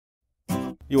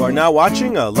You are now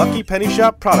watching a Lucky Penny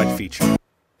Shop product feature.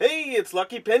 Hey, it's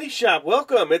Lucky Penny Shop.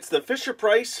 Welcome. It's the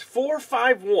Fisher-Price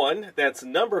 451, that's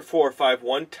number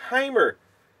 451, timer.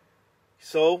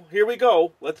 So, here we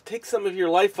go. Let's take some of your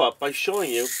life up by showing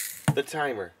you the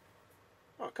timer.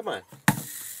 Oh, come on.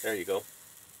 There you go.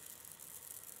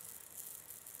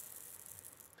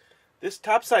 This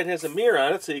top side has a mirror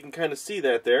on it, so you can kind of see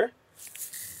that there.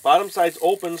 Bottom side's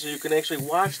open, so you can actually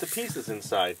watch the pieces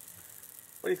inside.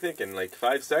 What are you thinking, like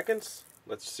 5 seconds?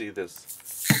 Let's see this.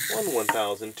 1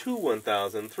 1000, 2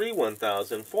 1000, 3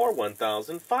 1000, 4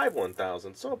 1000, 5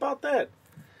 1000. So about that.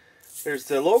 There's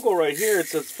the logo right here. It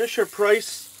says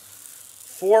Fisher-Price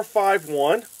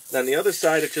 451. On the other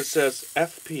side it just says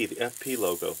FP, the FP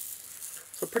logo.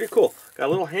 So pretty cool. Got a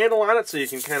little handle on it so you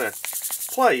can kind of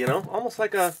play, you know, almost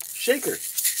like a shaker.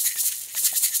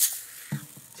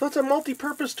 So it's a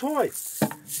multi-purpose toy.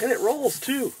 And it rolls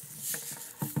too.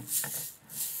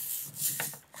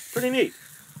 Pretty neat.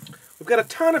 We've got a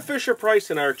ton of Fisher-Price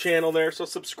in our channel there, so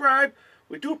subscribe.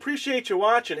 We do appreciate you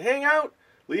watching. Hang out,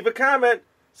 leave a comment,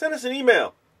 send us an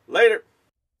email. Later.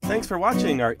 Thanks for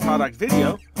watching our product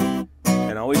video.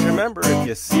 And always remember, if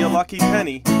you see a lucky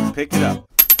penny, pick it up.